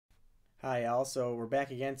Hi, also, we're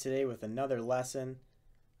back again today with another lesson.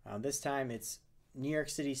 This time it's New York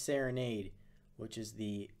City Serenade, which is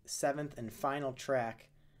the seventh and final track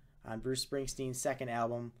on Bruce Springsteen's second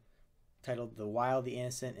album titled The Wild, the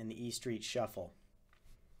Innocent, and the E Street Shuffle.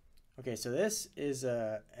 Okay, so this is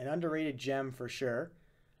an underrated gem for sure.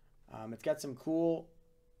 It's got some cool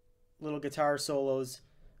little guitar solos,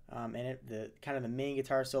 and the main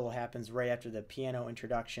guitar solo happens right after the piano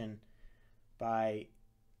introduction by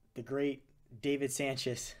the great David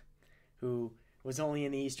Sanchez, who was only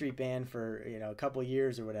in the E Street Band for a couple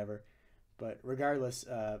years or whatever. But regardless,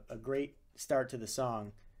 a great start to the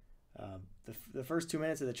song. The first 2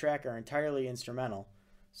 minutes of the track are entirely instrumental.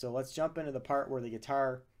 So let's jump into the part where the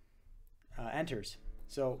guitar enters.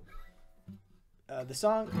 So the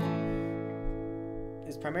song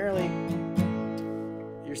is primarily,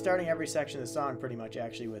 you're starting every section of the song pretty much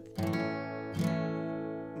actually with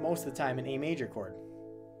most of the time an A major chord,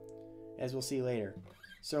 as we'll see later.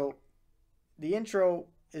 So the intro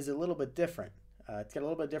is a little bit different. It's got a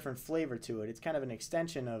little bit different flavor to it. It's kind of an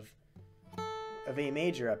extension of A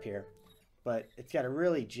major up here, but it's got a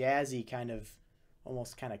really jazzy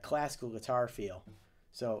almost kind of classical guitar feel.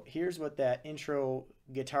 So here's what that intro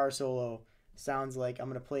guitar solo sounds like. I'm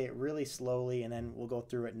going to play it really slowly and then we'll go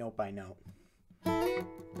through it note by note.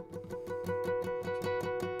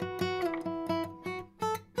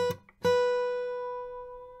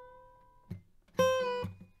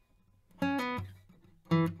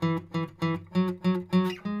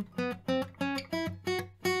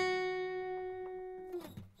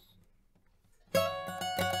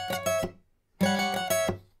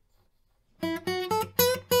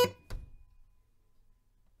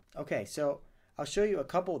 Okay, so I'll show you a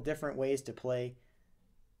couple different ways to play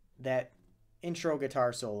that intro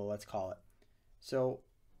guitar solo, let's call it. So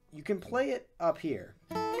you can play it up here.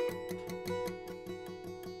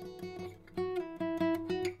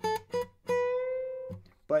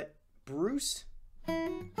 But Bruce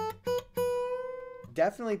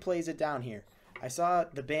definitely plays it down here. I saw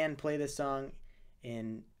the band play this song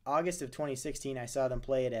in August of 2016. I saw them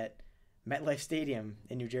play it at MetLife Stadium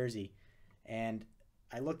in New Jersey. And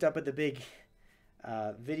I looked up at the big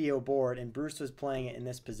video board, and Bruce was playing it in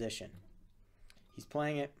this position. He's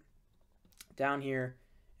playing it down here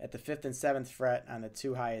at the 5th and 7th fret on the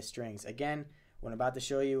two highest strings. Again, what I'm about to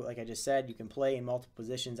show you, like I just said, you can play in multiple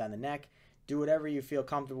positions on the neck. Do whatever you feel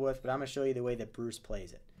comfortable with, but I'm going to show you the way that Bruce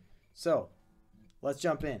plays it. So, let's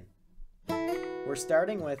jump in. We're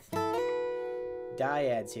starting with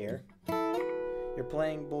dyads here. You're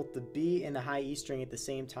playing both the B and the high E string at the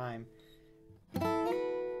same time,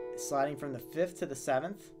 sliding from the 5th to the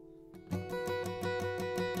 7th,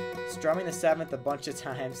 strumming the 7th a bunch of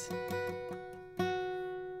times.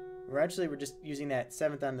 Eventually we're just using that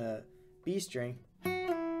 7th on the B string,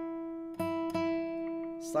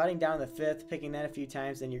 sliding down the 5th, picking that a few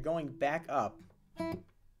times, then you're going back up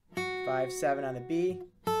 5-7 on the B,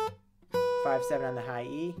 5-7 on the high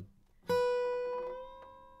E,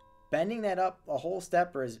 bending that up a whole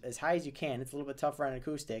step or as high as you can. It's a little bit tougher on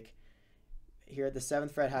acoustic. Here at the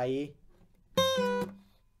 7th fret high E,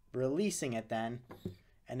 releasing it then,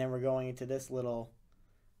 and then we're going into this little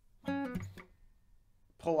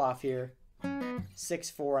pull off here,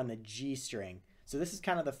 6-4 on the G string. So this is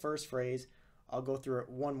kind of the first phrase. I'll go through it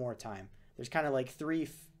one more time. There's kind of like three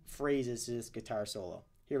phrases to this guitar solo.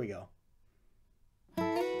 Here we go.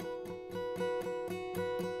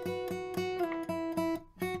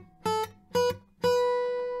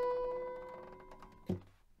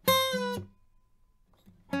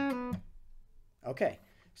 Okay,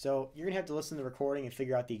 so you're going to have to listen to the recording and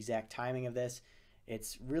figure out the exact timing of this.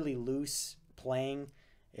 It's really loose playing.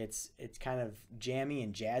 It's kind of jammy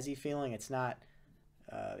and jazzy feeling. It's not,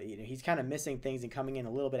 he's kind of missing things and coming in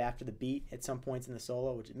a little bit after the beat at some points in the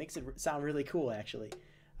solo, which makes it sound really cool actually.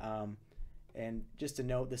 And just to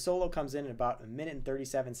note, the solo comes in at about 1 minute and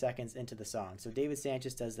 37 seconds into the song. So David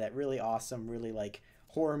Sanchez does that really awesome, really like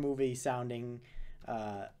horror movie sounding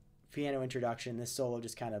piano introduction. This solo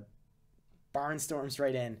just kind of barnstorms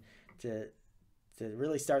right in to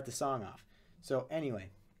really start the song off. So anyway,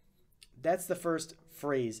 that's the first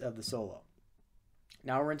phrase of the solo.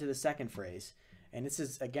 Now we're into the second phrase, and this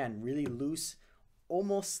is again really loose,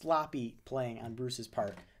 almost sloppy playing on Bruce's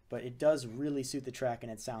part, but it does really suit the track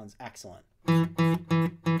and it sounds excellent.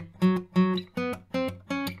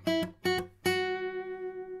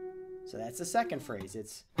 So that's the second phrase.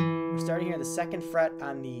 We're starting here at the 2nd fret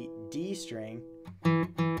on the D string,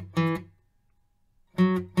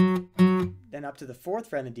 then up to the 4th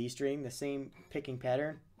fret on the D string, the same picking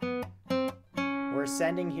pattern. We're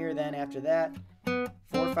ascending here then after that,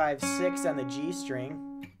 4, 5, 6 on the G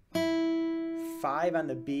string, 5 on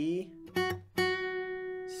the B.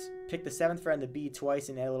 Pick the 7th fret on the B twice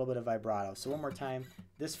and add a little bit of vibrato. So one more time,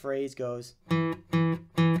 this phrase goes.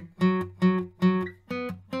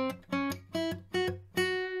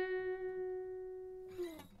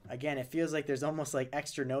 Again, it feels like there's almost like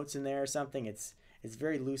extra notes in there or something. It's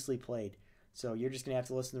very loosely played. So you're just going to have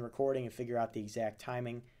to listen to the recording and figure out the exact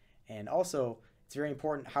timing. And also, it's very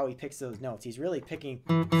important how he picks those notes. He's really picking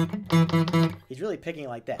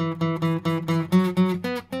like that.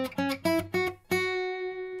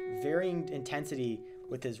 Varying intensity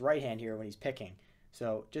with his right hand here when he's picking.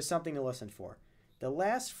 So just something to listen for. The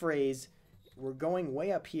last phrase, we're going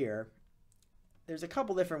way up here. There's a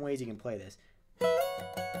couple different ways you can play this.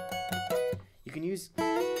 You can use,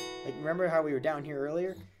 like, remember how we were down here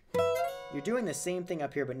earlier? You're doing the same thing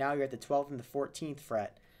up here, but now you're at the 12th and the 14th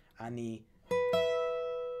fret on the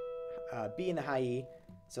B and the high E.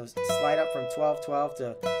 So slide up from 12, 12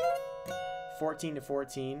 to 14 to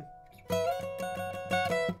 14.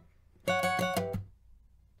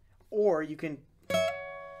 Or you can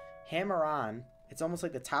hammer on. It's almost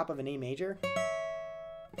like the top of an A major.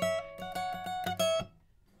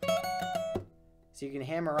 So you can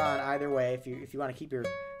hammer on either way if you want to keep your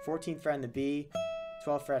 14th fret on the B,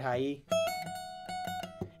 12th fret high E,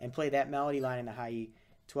 and play that melody line in the high E,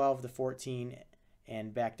 12 to 14,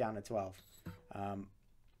 and back down to 12.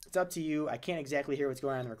 It's up to you. I can't exactly hear what's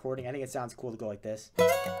going on in the recording. I think it sounds cool to go like this.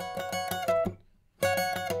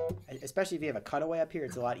 Especially if you have a cutaway up here,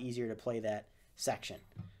 it's a lot easier to play that section.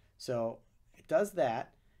 So it does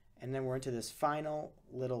that, and then we're into this final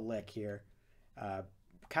little lick here.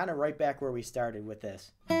 Kind of right back where we started with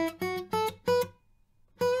this.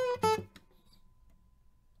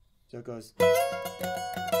 So it goes.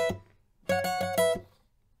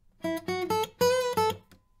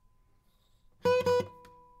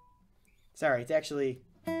 Sorry, it's actually.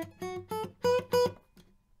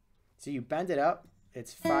 So you bend it up.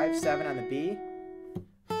 It's 5-7 on the B,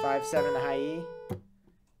 5-7 on the high E.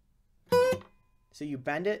 So you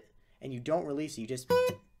bend it and you don't release it. You just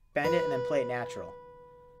bend it and then play it natural.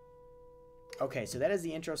 Okay, so that is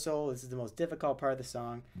the intro solo. This is the most difficult part of the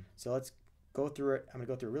song. So let's go through it. I'm going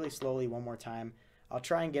to go through it really slowly one more time. I'll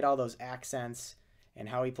try and get all those accents and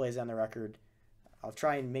how he plays on the record. I'll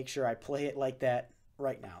try and make sure I play it like that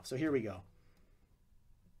right now. So here we go.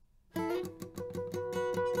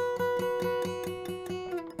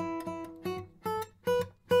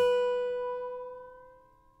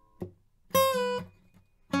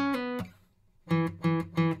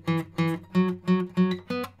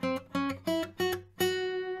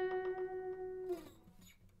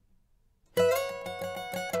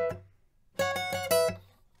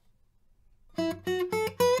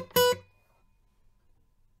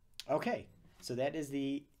 Okay, so that is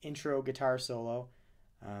the intro guitar solo.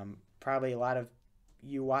 Probably a lot of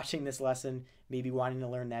you watching this lesson maybe wanting to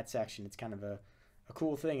learn that section. It's kind of a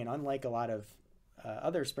cool thing, and unlike a lot of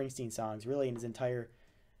other Springsteen songs, really in his entire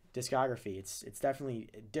discography, it's definitely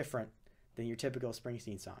different than your typical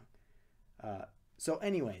Springsteen song. So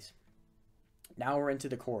anyways, now we're into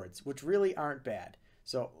the chords, which really aren't bad.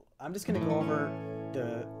 So I'm just going to go over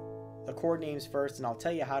the chord names first, and I'll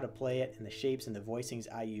tell you how to play it and the shapes and the voicings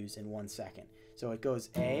I use in 1 second. So it goes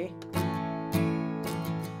A.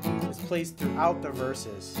 This plays throughout the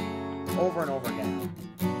verses over and over again.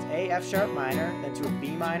 It's A, F sharp minor, then to a B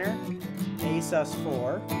minor, A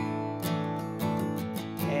sus4,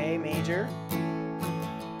 A major,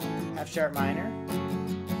 F sharp minor,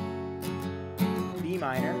 B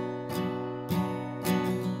minor,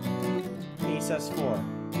 A sus4.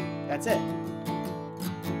 That's it.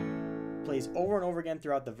 Plays over and over again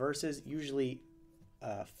throughout the verses, usually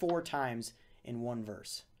 4 times in one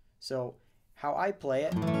verse. So how I play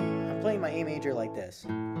it, I'm playing my A major like this.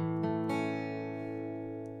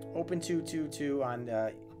 Open 2, 2, 2 on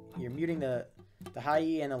the, you're muting the high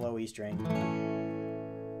E and the low E string.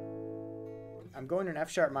 I'm going to an F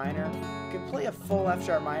sharp minor. You can play a full F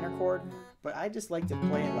sharp minor chord, but I just like to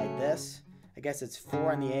play it like this. I guess it's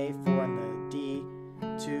 4 on the A, 4 on the D,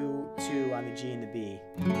 2, 2 on the G and the B.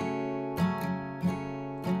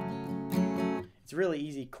 It's a really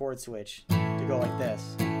easy chord switch to go like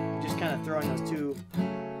this. Just kind of throwing those two.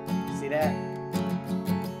 See that?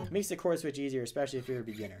 It makes the chord switch easier, especially if you're a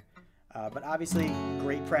beginner. But obviously,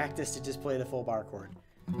 great practice to just play the full bar chord.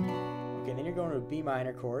 Okay, then you're going to a B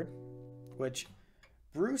minor chord, which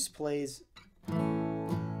Bruce plays.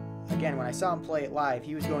 Again, when I saw him play it live,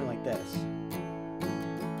 he was going like this.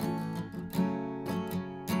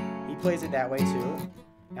 He plays it that way too.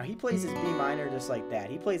 Now he plays his B minor just like that.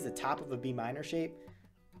 He plays the top of a B minor shape.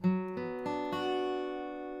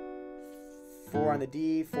 4 on the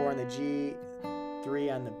D, 4 on the G, 3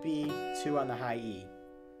 on the B, 2 on the high E.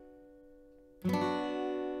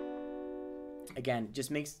 Again,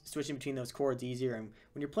 just makes switching between those chords easier, and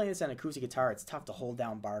when you're playing this on acoustic guitar, it's tough to hold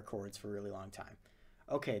down bar chords for a really long time.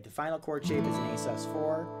 Okay, the final chord shape is an A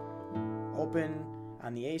sus4, open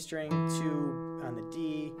on the A string, 2 on the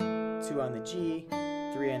D, 2 on the G,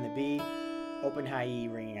 3 on the B, open high E,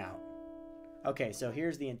 ringing out. Okay, so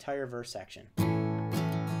here's the entire verse section.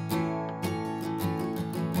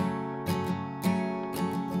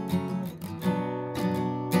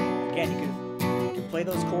 Again, you can play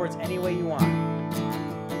those chords any way you want.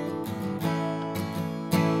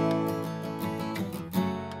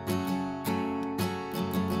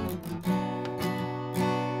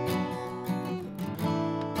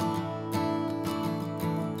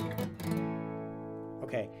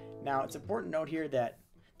 Okay, now it's important to note here that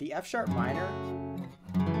the F sharp minor,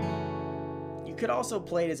 you could also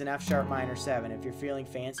play it as an F sharp minor 7 if you're feeling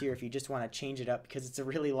fancy, or if you just want to change it up because it's a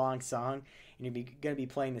really long song and you're going to be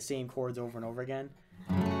playing the same chords over and over again.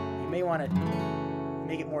 You may want to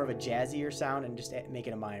make it more of a jazzier sound and just make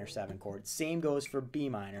it a minor 7 chord. Same goes for B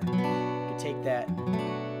minor. You could take that,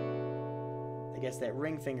 I guess, that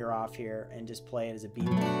ring finger off here and just play it as a B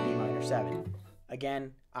minor 7.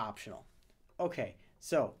 Again, optional. Okay,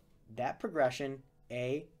 so that progression,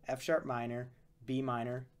 A, F sharp minor, B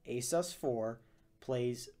minor, A sus4,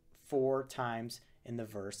 plays 4 times in the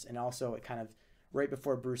verse. And also it kind of, right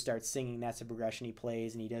before Bruce starts singing, that's the progression he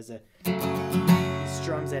plays, and he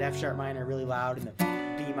strums that F sharp minor really loud and the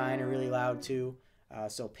B minor really loud too.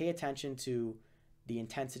 So pay attention to the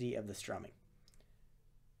intensity of the strumming.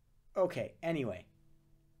 Okay, anyway,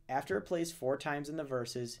 after it plays 4 times in the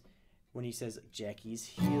verses, when he says Jackie's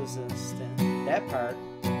heels a stand, that part,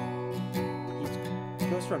 he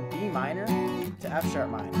goes from B minor to F sharp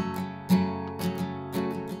minor.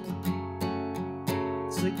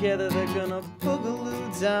 Together they're gonna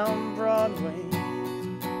boogaloo down Broadway.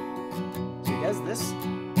 So he does this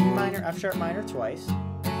B minor, F sharp minor twice.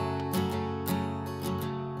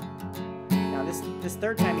 Now this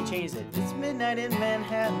third time he changes it. It's midnight in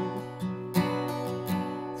Manhattan.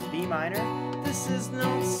 It's B minor. This is no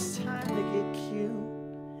time to get cute.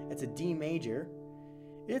 It's a D major.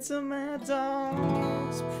 It's a mad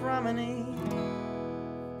dog's promenade.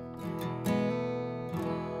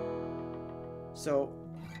 So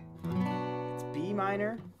it's B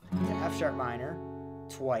minor to F sharp minor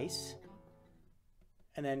twice.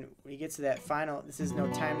 And then when he gets to that final, this is no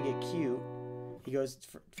time to get cute, he goes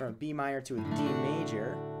from B minor to a D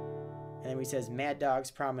major. And then when he says Mad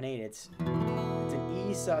Dog's Promenade, it's an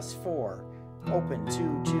E sus4. Open,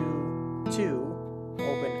 2, 2, 2,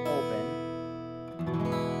 open, open.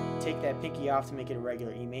 Take that pinky off to make it a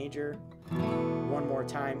regular E major. One more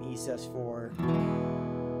time, E sus4,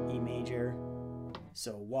 E major.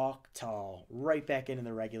 So walk tall, right back into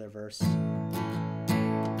the regular verse.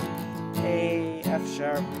 A, F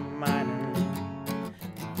sharp minor,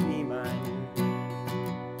 B minor,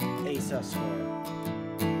 A sus4.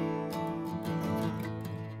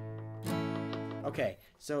 Okay,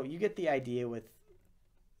 so you get the idea with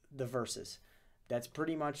the verses. That's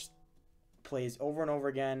pretty much plays over and over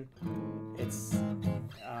again. It's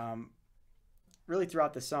really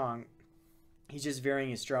throughout the song, he's just varying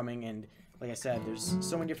his strumming, and like I said, there's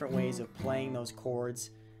so many different ways of playing those chords.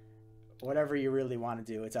 Whatever you really want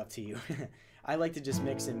to do, it's up to you. I like to just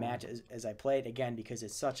mix and match as I play it, again, because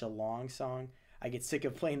it's such a long song. I get sick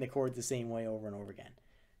of playing the chords the same way over and over again.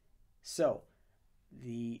 So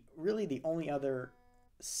really the only other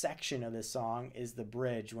section of this song is the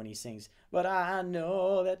bridge when he sings, but I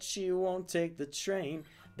know that she won't take the train.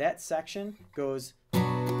 That section goes B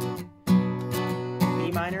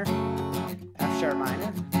minor, F sharp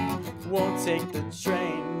minor, won't take the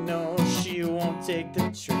train, no, she won't take the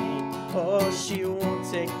train, oh, she won't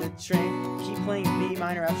take the train. Keep playing B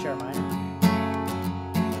minor, F sharp minor.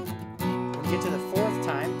 When you get to the 4th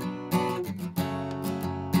time,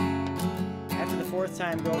 after the 4th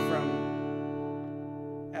time, go from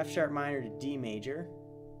F sharp minor to D major,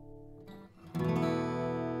 E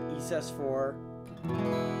sus4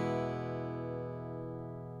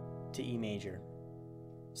 to E major.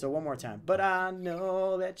 So one more time. But I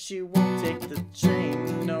know that she won't take the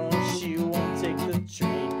train. No, she won't take the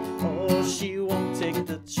train. Oh, she won't take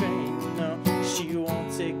the train. No, she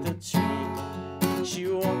won't take the train. She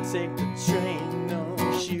won't take the train. No,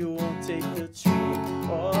 she won't take the train.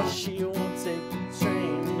 Oh, she won't take the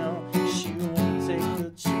train. No, she won't take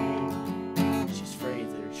the train. She's afraid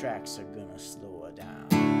that her tracks are gonna slow her down.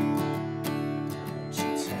 Won't you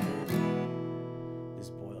tell this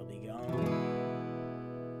boy will be gone?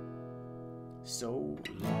 So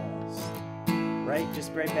lost. Right?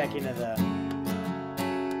 Just right back into the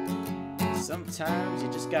Sometimes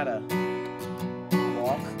you just gotta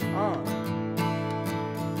walk on.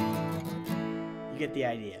 You get the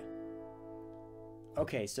idea.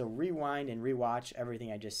 Okay, so rewind and rewatch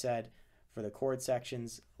everything I just said for the chord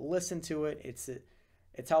sections. Listen to it. It's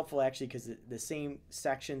helpful actually because the same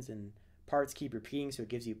sections and parts keep repeating, so it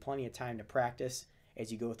gives you plenty of time to practice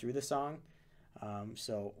as you go through the song.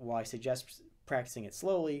 So while I suggest practicing it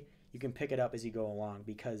slowly, you can pick it up as you go along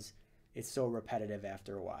because it's so repetitive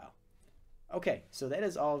after a while. Okay, so that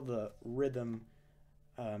is all the rhythm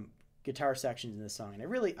guitar sections in the song. And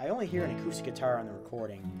I only hear an acoustic guitar on the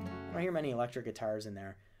recording. I don't hear many electric guitars in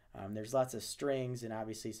there. There's lots of strings and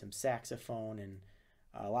obviously some saxophone and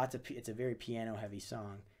it's a very piano heavy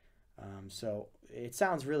song. So it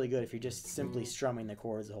sounds really good if you're just simply strumming the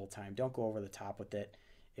chords the whole time. Don't go over the top with it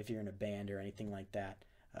if you're in a band or anything like that.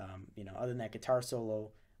 Other than that guitar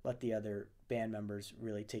solo, let the other band members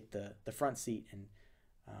really take the front seat and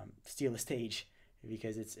steal the stage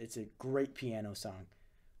because it's a great piano song.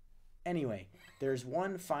 Anyway, there's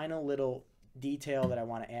one final little detail that I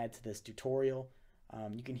want to add to this tutorial.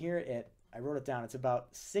 You can hear it I wrote it down. It's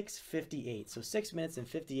about 6:58, so 6 minutes and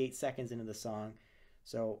 58 seconds into the song.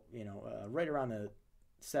 So, right around the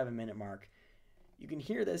 7-minute mark. You can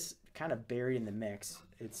hear this kind of buried in the mix.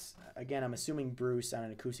 It's, again, I'm assuming Bruce on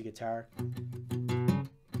an acoustic guitar.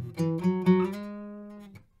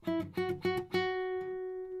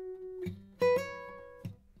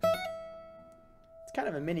 It's kind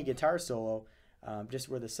of a mini guitar solo, just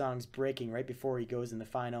where the song's breaking right before he goes in the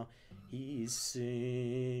final. He's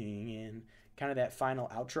singing. Kind of that final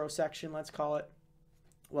outro section, let's call it.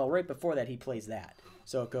 Well, right before that, he plays that.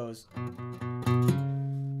 So it goes...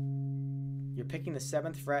 You're picking the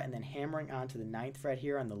 7th fret and then hammering onto the 9th fret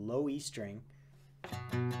here on the low E string.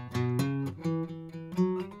 Then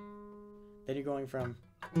you're going from...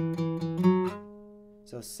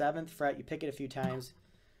 So 7th fret, you pick it a few times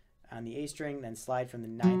on the A string, then slide from the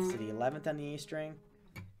 9th to the 11th on the A string.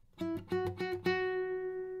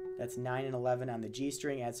 That's 9 and 11 on the G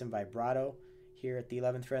string. Add some vibrato here at the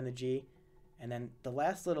 11th fret on the G. And then the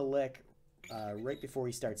last little lick, right before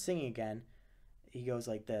he starts singing again, he goes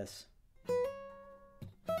like this.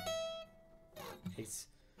 It's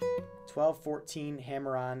 12, 14,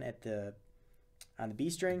 hammer on the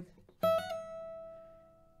B string.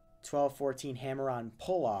 12, 14, hammer on,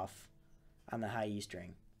 pull off on the high E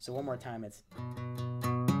string. So one more time, it's...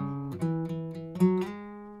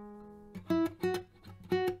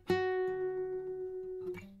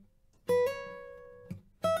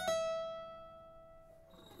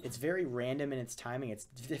 It's very random in its timing. It's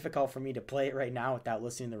difficult for me to play it right now without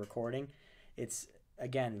listening to the recording. It's,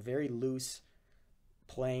 again, very loose,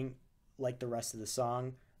 playing like the rest of the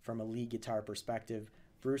song from a lead guitar perspective.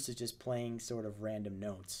 Bruce is just playing sort of random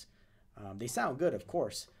notes. They sound good, of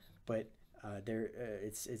course, but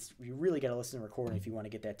you really got to listen to the recording if you want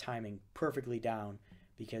to get that timing perfectly down,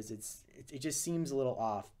 because it just seems a little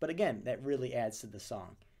off. But again, that really adds to the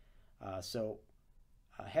song. So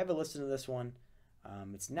have a listen to this one.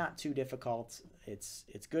 It's not too difficult. It's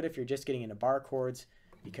good if you're just getting into bar chords,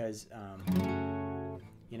 because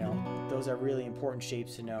those are really important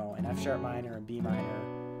shapes to know. And F sharp minor and B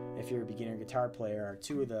minor, if you're a beginner guitar player, are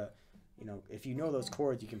two of the, if you know those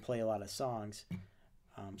chords, you can play a lot of songs.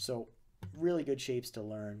 So really good shapes to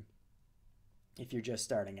learn if you're just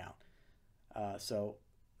starting out. So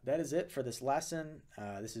that is it for this lesson.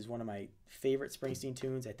 This is one of my favorite Springsteen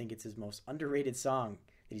tunes. I think it's his most underrated song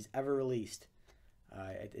that he's ever released.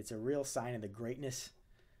 It's a real sign of the greatness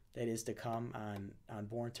that is to come on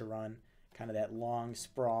Born to Run, kind of that long,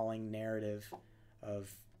 sprawling narrative of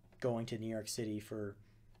going to New York City for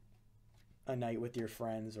a night with your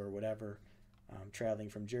friends or whatever, traveling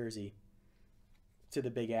from Jersey to the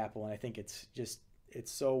Big Apple. And I think it's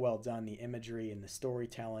so well done, the imagery and the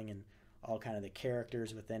storytelling and all kind of the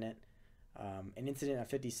characters within it. An Incident on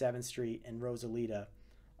 57th Street and Rosalita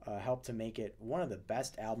helped to make it one of the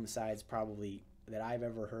best album sides probably that I've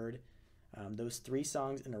ever heard. Those 3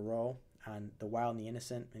 songs in a row on The Wild and the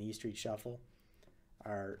Innocent and E Street Shuffle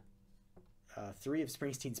are 3 of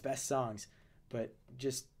Springsteen's best songs, but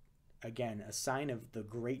just, again, a sign of the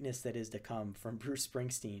greatness that is to come from Bruce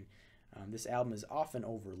Springsteen. This album is often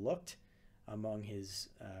overlooked among his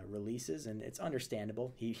releases, and it's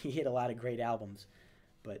understandable. He hit a lot of great albums,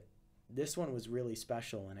 but this one was really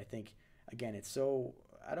special, and I think, again, it's so...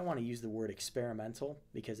 I don't want to use the word experimental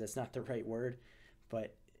because that's not the right word,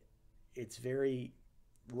 but it's very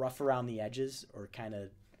rough around the edges, or kind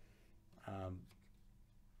of,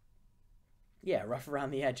 rough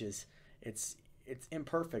around the edges. It's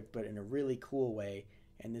imperfect, but in a really cool way.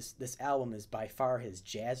 And this album is by far his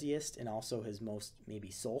jazziest and also his most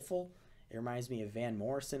maybe soulful It reminds me of Van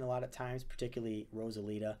Morrison a lot of times, particularly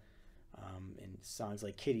Rosalita, and songs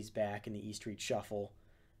like Kitty's Back and the E Street Shuffle.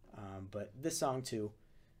 But this song too,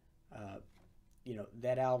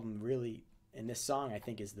 that album really, and this song I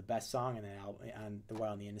think is the best song on that album, on The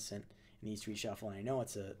Wild and the Innocent and the E Street Shuffle. And I know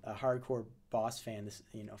it's a hardcore Boss fan, this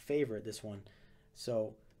favorite, this one.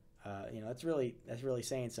 So that's really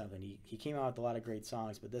saying something. He came out with a lot of great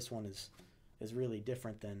songs, but this one is really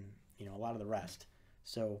different than a lot of the rest.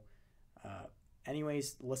 So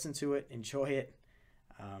anyways, listen to it, enjoy it.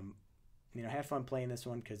 Have fun playing this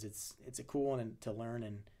one because it's a cool one to learn.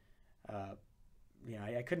 And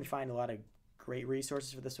I couldn't find a lot of great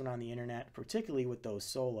resources for this one on the internet, particularly with those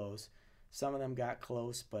solos. Some of them got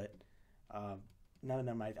close, but none of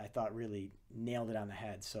them I thought really nailed it on the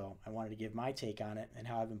head. So I wanted to give my take on it and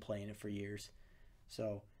how I've been playing it for years.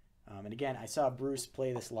 So, and again, I saw Bruce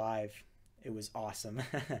play this live. It was awesome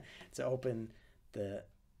to open the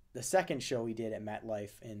second show he did at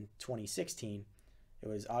MetLife in 2016. It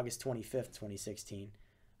was August 25th, 2016.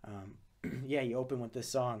 He opened with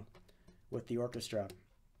this song with the orchestra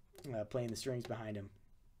playing the strings behind him,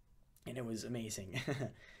 and it was amazing.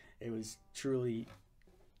 It was truly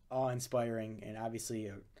awe-inspiring, and obviously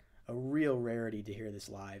a real rarity to hear this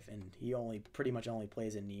live. And he pretty much only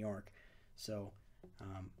plays in New York, so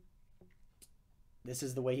this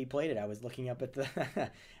is the way he played it. I was looking up at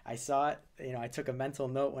the I saw it. I took a mental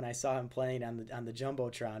note when I saw him playing on the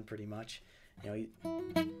jumbotron. Pretty much,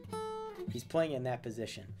 he's playing in that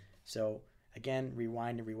position. So again,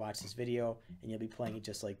 rewind and rewatch this video, and you'll be playing it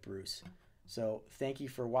just like Bruce. So thank you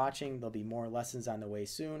for watching. There'll be more lessons on the way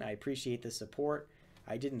soon. I appreciate the support.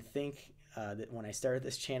 I didn't think that when I started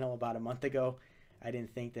this channel about a month ago, I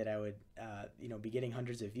didn't think that I would be getting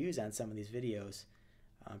hundreds of views on some of these videos.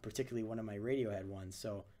 Particularly one of my Radiohead ones.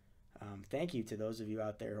 So thank you to those of you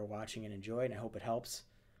out there who are watching and enjoy it, and I hope it helps.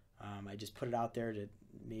 I just put it out there to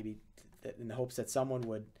maybe in the hopes that someone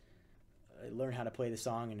would learn how to play the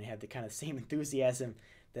song and have the kind of same enthusiasm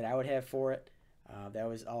that I would have for it. That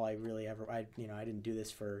was all I really ever. I didn't do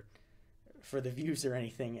this for the views or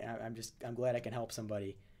anything. I'm glad I can help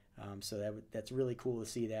somebody. So that's really cool to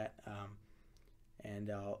see that.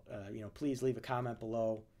 And please leave a comment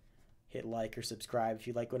below. Hit like or subscribe if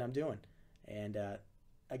you like what I'm doing. And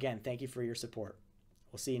again, thank you for your support.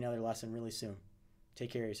 We'll see another lesson really soon.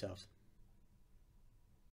 Take care of yourselves.